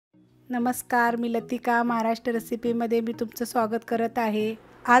नमस्कार, मी लतिका महाराष्ट्र रेसिपीमध्ये मी तुमचं स्वागत करत आहे।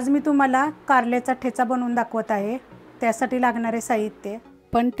 आज मी तुम्हाला कारल्याचा ठेचा बनवून दाखवत आहे। त्यासाठी लागणारे साहित्य,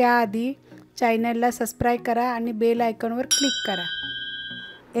 पण त्याआधी चॅनलला सबस्क्राइब करा आणि बेल आयकॉनवर क्लिक करा।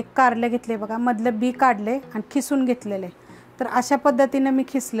 एक कारले घेतले बघा, मधलं बी काढले आणि खिसून घेतलेले। तर अशा पद्धतीने मी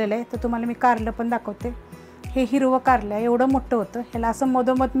खिसलेले आहे। तर तुम्हाला मी कारलं पण दाखवते। हे हिरवं कारलं आहे, एवढं मोठं होतं। ह्याला असं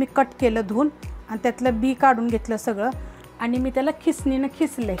मधोमध मी कट केलं धुवून आणि त्यातलं बी काढून घेतलं सगळं आणि मी त्याला खिसणीने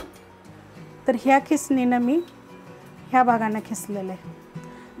खिसले। तर ह्या खिसणीने मी ह्या भागाने खिसलेलं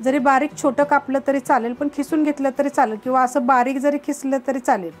आहे। जरी बारीक छोटं कापलं तरी चालेल, पण खिसून घेतलं तरी चालेल किंवा असं बारीक जरी खिसलं तरी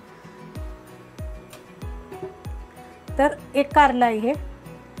चालेल। तर एक कारला आहे, हे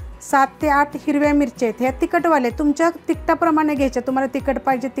 7 ते 8 हिरव्या मिरच्या आहेत। ह्या तिखटवाल्या, तुमच्या तिखटाप्रमाणे घ्यायच्या। तुम्हाला तिखट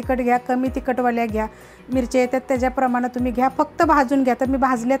पाहिजे तिखट घ्या, कमी तिखटवाल्या घ्या। मिरच्या येतात त्याच्याप्रमाणे तुम्ही घ्या, फक्त भाजून घ्या। तर मी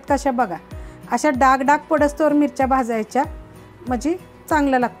भाजल्यात कशा बघा, अशा डाग डाग पडस्तोवर मिरच्या भाजायच्या, म्हणजे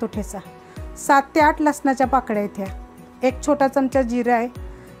चांगला लागतो ठेचा। 7 ते 8 लसणाच्या पाकळ्या आहेत ह्या। एक छोटा चमचा जिरा आहे,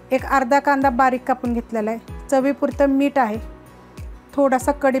 एक अर्धा कांदा बारीक कापून घेतलेला आहे, चवीपुरतं मीठ आहे,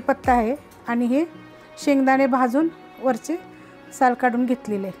 थोडासा कढीपत्ता आहे आणि हे शेंगदाणे भाजून वरचे साल काढून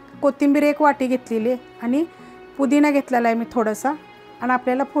घेतलेले आहे। कोथिंबीर एक वाटी घेतलेली आहे आणि पुदिना घेतलेला आहे मी थोडासा, आणि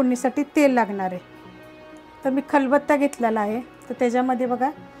आपल्याला फोडणीसाठी तेल लागणार आहे। तर मी खलबत्ता घेतलेला आहे। तर त्याच्यामध्ये बघा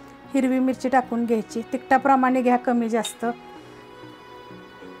हिरवी मिरची टाकून घ्यायची, तिखटाप्रमाणे घ्या, कमी जास्त।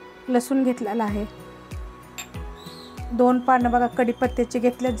 लसूण घेतलेला आहे, 2 पानं बघा कढीपत्त्याचे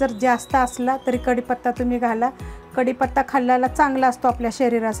घेतले। जर जास्त असला तरी कढीपत्ता तुम्ही घाला, कढीपत्ता खाल्ल्याला चांगला असतो आपल्या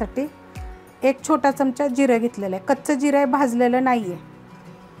शरीरासाठी। एक छोटा चमचा जिरं घेतलेलं आहे, कच्चं जिरं आहे, भाजलेलं नाही आहे।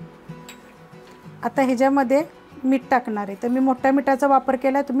 आता ह्याच्यामध्ये मीठ टाकणार आहे। तर मी मोठ्या मिठाचा वापर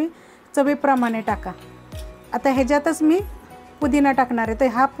केला, तुम्ही चवीप्रमाणे टाका। आता ह्याच्यातच मी पुदिना टाकणार आहे। तर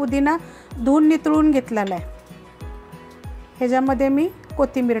हा पुदिना धुवून नितळून घेतलेला आहे। ह्याच्यामध्ये मी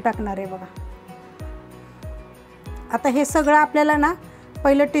कोथिंबीर टाकणार आहे बघा। आता हे सगळं आपल्याला ना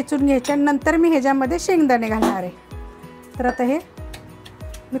पहिलं टेचून घ्यायचं, नंतर मी ह्याच्यामध्ये शेंगदाणे घालणार आहे। तर आता हे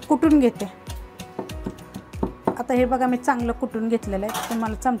मी कुटून घेते। आता हे बघा मी चांगलं कुटून घेतलेलं आहे,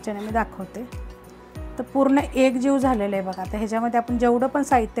 तुम्हाला चमच्याने मी दाखवते। तर पूर्ण एकजीव झालेलं आहे बघा। आता ह्याच्यामध्ये आपण जेवढं पण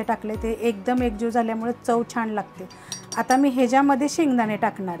साहित्य टाकले ते एकदम एकजीव झाल्यामुळे चव छान लागते। आता मी ह्याच्यामध्ये शेंगदाणे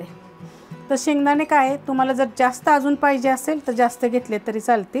टाकणार आहे। तर शेंगदाणे काय, तुम्हाला जर जास्त अजून पाहिजे असेल तर जास्त घेतले तरी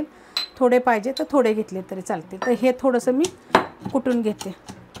चालतील, थोडे पाहिजे तर थोडे घेतले तरी चालतील। तर हे थोडंसं मी कुटून घेते।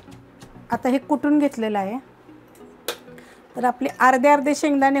 आता हे कुटून घेतलेलं आहे। तर आपले अर्धे अर्धे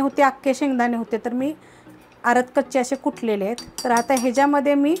शेंगदाणे होते, अख्खे शेंगदाणे होते, तर मी अर्ध कच्चे असे कुटलेले आहेत। तर आता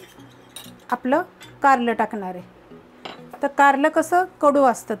ह्याच्यामध्ये मी आपलं कारलं टाकणार आहे। तर कारलं कसं कडू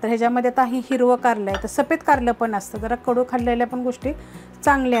असतं, तर ह्याच्यामध्ये आता ही हिरवं कारलं आहे, तर सफेद कारलं पण असतं, जरा कडू खाल्लेल्या पण गोष्टी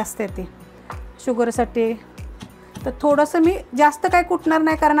चांगल्या असते ते शुगरसाठी। तर थोडंसं मी जास्त काय कुटणार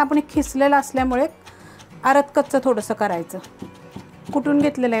नाही, कारण आपण हे खिसलेलं असल्यामुळे अर्ध कच्चं थोडंसं करायचं। कुटून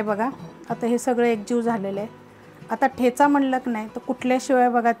घेतलेलं आहे बघा। आता हे सगळं एकजीव झालेलं आहे। आता ठेचा म्हणलं की नाही तर कुठल्याशिवाय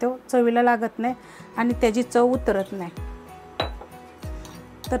बघा तो चवीला लागत नाही आणि त्याची चव उतरत नाही।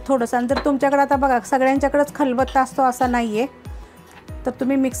 तर थोडंसं, जर तुमच्याकडे आता बघा सगळ्यांच्याकडेच खलबत्ता असतो असा नाही आहे, तर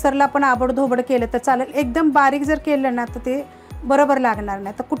तुम्ही मिक्सरला पण आबडधोबड केलं तर चालेल। एकदम बारीक जर केलं ना तर ते बरोबर लागणार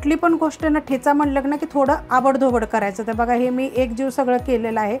नाही। तर कुठली पण गोष्ट ना ठेचा म्हणलं ना की थोडं आबडधोबड करायचं। तर बघा हे मी एकजीव सगळं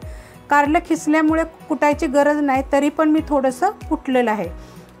केलेलं आहे। कारलं खिसल्यामुळे कुटायची गरज नाही, तरी पण मी थोडंसं कुटलेलं आहे,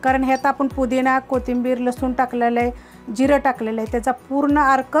 कारण ह्यात आपण पुदिना, कोथिंबीर, लसूण टाकलेलं आहे, जिरं टाकलेलं आहे, त्याचा पूर्ण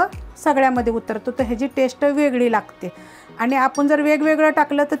अर्क सगळ्यामध्ये उतरतो। तर ह्याची टेस्ट वेगळी लागते आणि आपण जर वेगवेगळं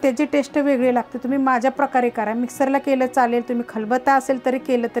टाकलं तर त्याची टेस्ट वेगळी लागते। तुम्ही माझ्या प्रकारे करा, मिक्सरला केलं चालेल, तुम्ही खलबत्ता असेल तरी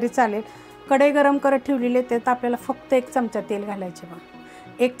केलं तरी चालेल। कढई गरम करत ठेवलेली, त्यात आपल्याला फक्त 1 चमचा तेल घालायचे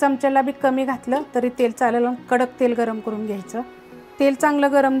बघा। 1 चमच्याला बी कमी घातलं तरी तेल चालेल, कडक तेल गरम करून घ्यायचं। तेल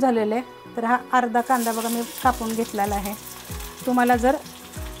चांगलं गरम झालेलं आहे। तर हा अर्धा कांदा बघा मी कापून घेतलेला आहे। तुम्हाला जर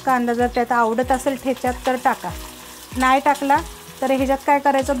कांदा जर त्यात आवडत असेल ठेच्यात तर टाका, नाही टाकला तर ह्याच्यात काय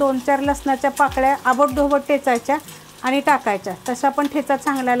करायचं, 2-4 लसणाच्या पाकळ्या आबडधोबड टेचायच्या आणि टाकायच्या, तसा पण ठेचा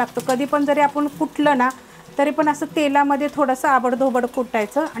चांगला लागतो। कधी पण जरी आपण कुटलं ना तरी पण असं तेलामध्ये थोडंसं आबडधोबड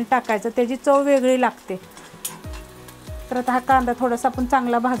कुटायचं आणि टाकायचं, त्याची चव वेगळी लागते। तर आता हा कांदा थोडासा आपण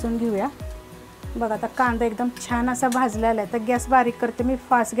चांगला भाजून घेऊया बघा। आता कांदा एकदम छान असा भाजलेला आहे। तर गॅस बारीक करते मी,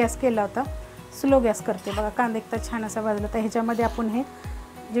 फास्ट गॅस केला होता, स्लो गॅस करते बघा। कांदा एकदा छान असा भाजला, तर ह्याच्यामध्ये आपण हे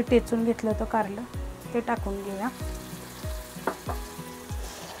जे टेचून घेतलं होतं कारलं ते टाकून घेऊया।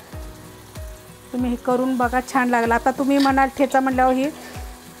 तुम्ही हे करून बघा, छान लागला। आता तुम्ही म्हणाल ठेचा म्हटल्यावर ही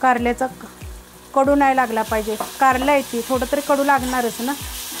कारल्याचा कडू नाही लागला पाहिजे, कारलं आहे ती थोडं तरी कडू लागणारच ना,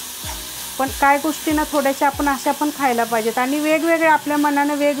 पण काय गोष्टी ना थोड्याशा आपण अशा पण खायला पाहिजेत आणि वेगवेगळे आपल्या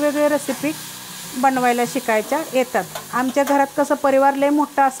मनाने वेगवेगळे रेसिपी बनवायला शिकायच्या येतात. आमच्या घरात कसं परिवार लय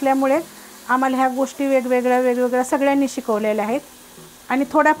मोठा असल्यामुळे आम्हाला ह्या गोष्टी वेगवेगळ्या सगळ्यांनी शिकवलेल्या आहेत आणि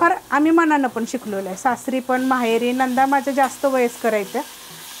थोड्याफार आम्ही मनानं पण शिकलेलं आहे. सासरी पण माहेरी. नंदा माझ्या जास्त वयस्कर आहेत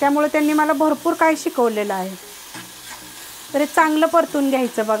त्यामुळे त्यांनी मला भरपूर काही शिकवलेलं आहे. तर हे चांगलं परतून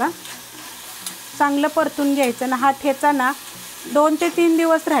घ्यायचं बघा. चांगलं परतून घ्यायचं ना. हा ठेचा ना 2 ते 3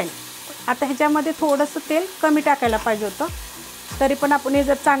 दिवस राहील. आता ह्याच्यामध्ये थोडंसं तेल कमी टाकायला पाहिजे होतं, तरी पण आपण हे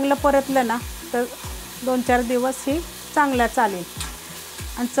जर चांगलं परतलं ना तर 2-4 दिवस ही चांगला चालेल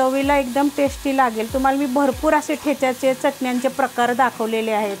आणि चवीला एकदम टेस्टी लागेल. तुम्हाला मी भरपूर असे ठेच्याचे चटण्यांचे प्रकार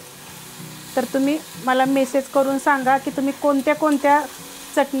दाखवलेले आहेत. तर तुम्ही मला मेसेज करून सांगा की तुम्ही कोणत्या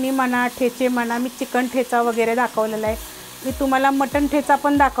चटणी म्हणा, ठेचे म्हणा. मी चिकन ठेचा वगैरे दाखवलेला आहे. मी तुम्हाला मटण ठेचा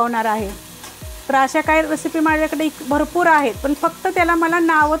पण दाखवणार आहे. तर अशा काही रेसिपी माझ्याकडे भरपूर आहेत, पण फक्त त्याला मला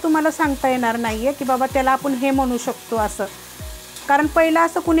नावं तुम्हाला सांगता येणार नाही आहे की बाबा त्याला आपण हे म्हणू शकतो असं. कारण पहिलं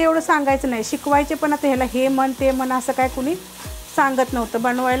असं कुणी एवढं सांगायचं नाही. शिकवायचे पण आता ह्याला हे म्हण ते म्हण असं काय कुणी सांगत नव्हतं.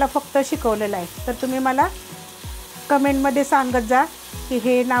 बनवायला फक्त शिकवलेलं आहे. तर तुम्ही मला कमेंटमध्ये सांगत जा की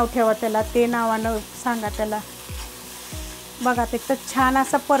हे नाव ठेवा त्याला, ते नावानं सांगा त्याला. बघा ते तर छान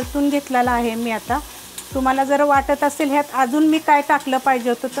असं परतून घेतलेला आहे मी आता. तुम्हाला जर वाटत असेल ह्यात अजून मी काय टाकलं पाहिजे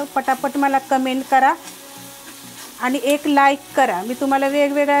होतं तर पटापट मला कमेंट करा आणि एक लाईक करा. मी तुम्हाला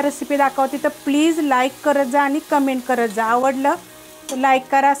वेगवेगळ्या रेसिपी दाखवते तर प्लीज लाईक करत जा आणि कमेंट करत जा. आवडलं तर लाईक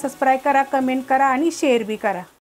करा, सबस्क्राईब करा, कमेंट करा आणि शेअर बी करा.